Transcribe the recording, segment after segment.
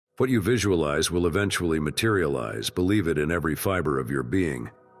What you visualize will eventually materialize, believe it in every fiber of your being.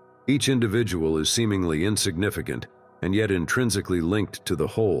 Each individual is seemingly insignificant and yet intrinsically linked to the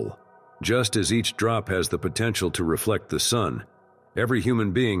whole. Just as each drop has the potential to reflect the sun, every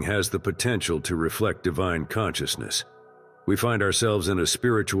human being has the potential to reflect divine consciousness. We find ourselves in a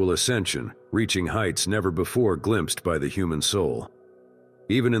spiritual ascension, reaching heights never before glimpsed by the human soul.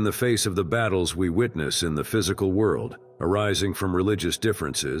 Even in the face of the battles we witness in the physical world, arising from religious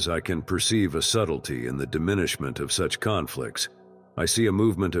differences, I can perceive a subtlety in the diminishment of such conflicts. I see a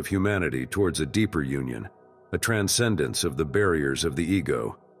movement of humanity towards a deeper union, a transcendence of the barriers of the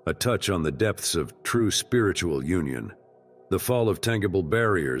ego, a touch on the depths of true spiritual union. The fall of tangible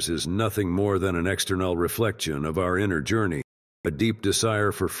barriers is nothing more than an external reflection of our inner journey, a deep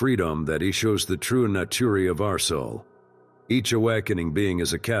desire for freedom that shows the true nature of our soul. Each awakening being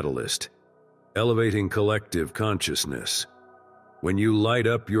is a catalyst, elevating collective consciousness. When you light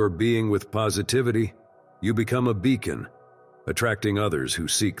up your being with positivity, you become a beacon, attracting others who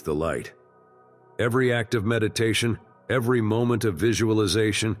seek the light. Every act of meditation, every moment of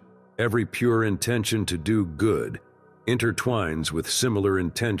visualization, every pure intention to do good intertwines with similar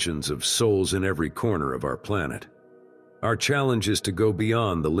intentions of souls in every corner of our planet. Our challenge is to go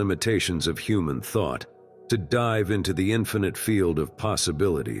beyond the limitations of human thought, to dive into the infinite field of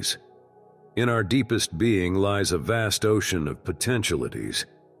possibilities. In our deepest being lies a vast ocean of potentialities,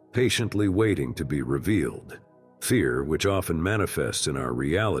 patiently waiting to be revealed. Fear, which often manifests in our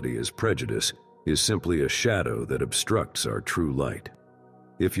reality as prejudice, is simply a shadow that obstructs our true light.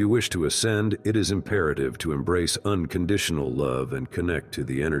 If you wish to ascend, it is imperative to embrace unconditional love and connect to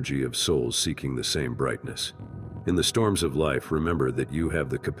the energy of souls seeking the same brightness. In the storms of life, remember that you have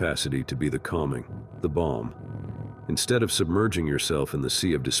the capacity to be the calming, the balm. Instead of submerging yourself in the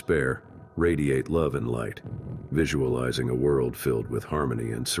sea of despair, radiate love and light, visualizing a world filled with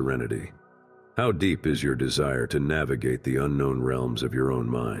harmony and serenity. How deep is your desire to navigate the unknown realms of your own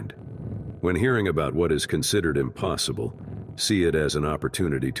mind? When hearing about what is considered impossible, see it as an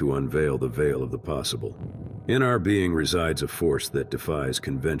opportunity to unveil the veil of the possible. In our being resides a force that defies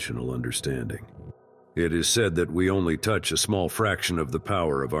conventional understanding. It is said that we only touch a small fraction of the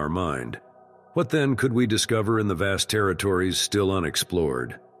power of our mind. What then could we discover in the vast territories still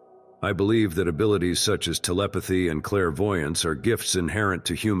unexplored? I believe that abilities such as telepathy and clairvoyance are gifts inherent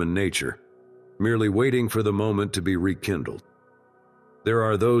to human nature, merely waiting for the moment to be rekindled. There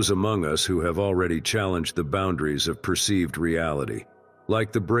are those among us who have already challenged the boundaries of perceived reality,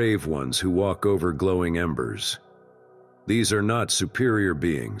 like the brave ones who walk over glowing embers. These are not superior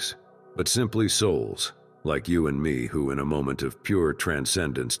beings, but simply souls, like you and me, who in a moment of pure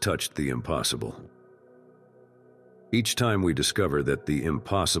transcendence touched the impossible. Each time we discover that the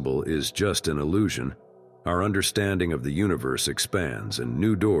impossible is just an illusion, our understanding of the universe expands and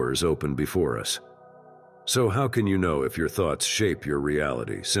new doors open before us. So how can you know if your thoughts shape your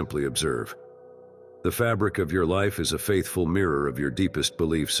reality? Simply observe. The fabric of your life is a faithful mirror of your deepest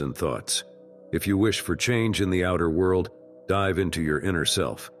beliefs and thoughts. If you wish for change in the outer world, dive into your inner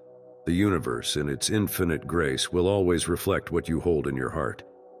self. The universe, in its infinite grace, will always reflect what you hold in your heart.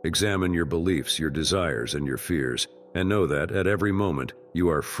 Examine your beliefs, your desires, and your fears, and know that, at every moment, you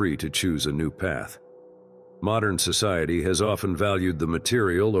are free to choose a new path. Modern society has often valued the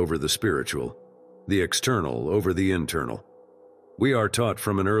material over the spiritual, the external over the internal. We are taught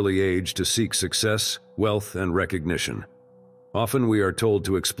from an early age to seek success, wealth, and recognition. Often we are told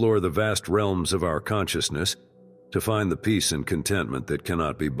to explore the vast realms of our consciousness, to find the peace and contentment that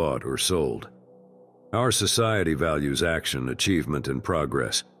cannot be bought or sold. Our society values action, achievement, and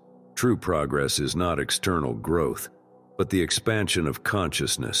progress. True progress is not external growth, but the expansion of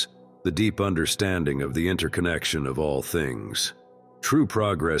consciousness, the deep understanding of the interconnection of all things. True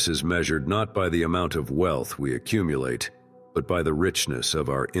progress is measured not by the amount of wealth we accumulate, but by the richness of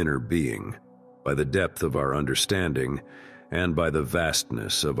our inner being, by the depth of our understanding, and by the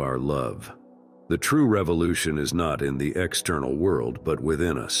vastness of our love. The true revolution is not in the external world, but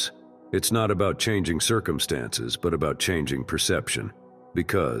within us. It's not about changing circumstances, but about changing perception.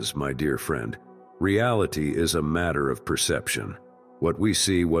 Because, my dear friend, reality is a matter of perception. What we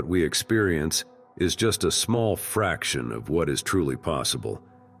see, what we experience, is just a small fraction of what is truly possible.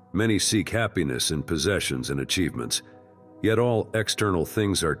 Many seek happiness in possessions and achievements, yet all external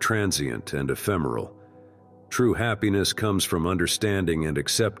things are transient and ephemeral. True happiness comes from understanding and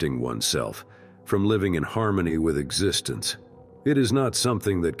accepting oneself, from living in harmony with existence. It is not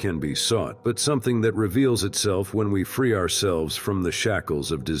something that can be sought, but something that reveals itself when we free ourselves from the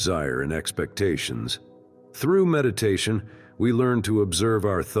shackles of desire and expectations. Through meditation, we learn to observe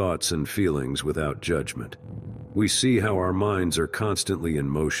our thoughts and feelings without judgment. We see how our minds are constantly in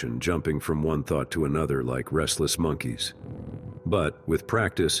motion, jumping from one thought to another like restless monkeys. But with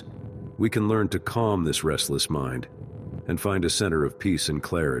practice, we can learn to calm this restless mind and find a center of peace and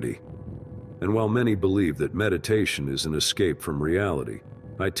clarity. And while many believe that meditation is an escape from reality,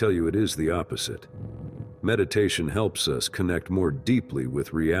 I tell you it is the opposite. Meditation helps us connect more deeply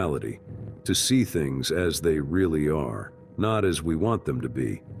with reality, to see things as they really are, not as we want them to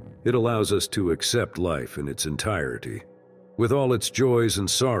be. It allows us to accept life in its entirety, with all its joys and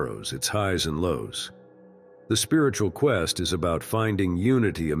sorrows, its highs and lows. The spiritual quest is about finding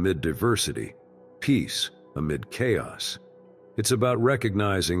unity amid diversity, peace amid chaos. It's about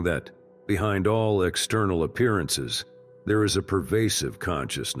recognizing that, behind all external appearances, there is a pervasive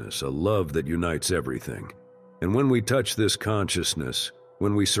consciousness, a love that unites everything. And when we touch this consciousness,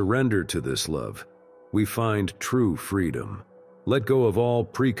 when we surrender to this love, we find true freedom. Let go of all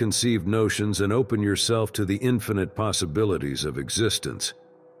preconceived notions and open yourself to the infinite possibilities of existence.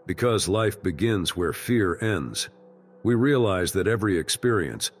 Because life begins where fear ends, we realize that every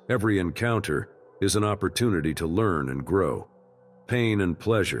experience, every encounter, is an opportunity to learn and grow. Pain and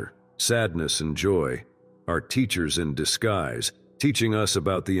pleasure, sadness and joy, are teachers in disguise, teaching us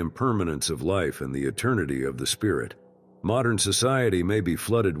about the impermanence of life and the eternity of the spirit. Modern society may be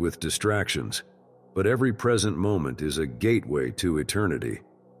flooded with distractions, but every present moment is a gateway to eternity.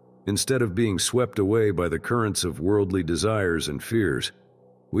 Instead of being swept away by the currents of worldly desires and fears,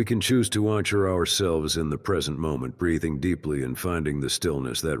 we can choose to anchor ourselves in the present moment, breathing deeply and finding the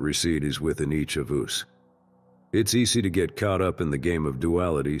stillness that resides within each of us. It's easy to get caught up in the game of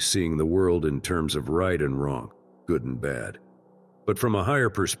duality, seeing the world in terms of right and wrong, good and bad. But from a higher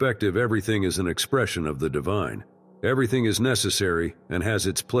perspective, everything is an expression of the divine. Everything is necessary and has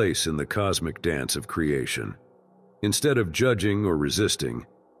its place in the cosmic dance of creation. Instead of judging or resisting,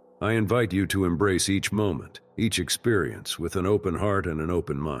 I invite you to embrace each moment, each experience, with an open heart and an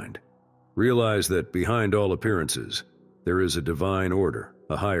open mind. Realize that behind all appearances, there is a divine order,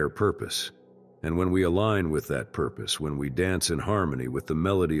 a higher purpose. And when we align with that purpose, when we dance in harmony with the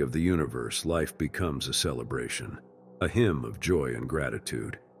melody of the universe, life becomes a celebration, a hymn of joy and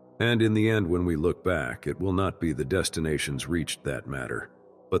gratitude. And in the end, when we look back, it will not be the destinations reached that matter,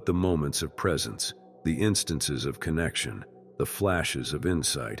 but the moments of presence, the instances of connection, the flashes of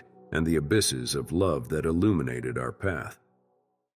insight, and the abysses of love that illuminated our path.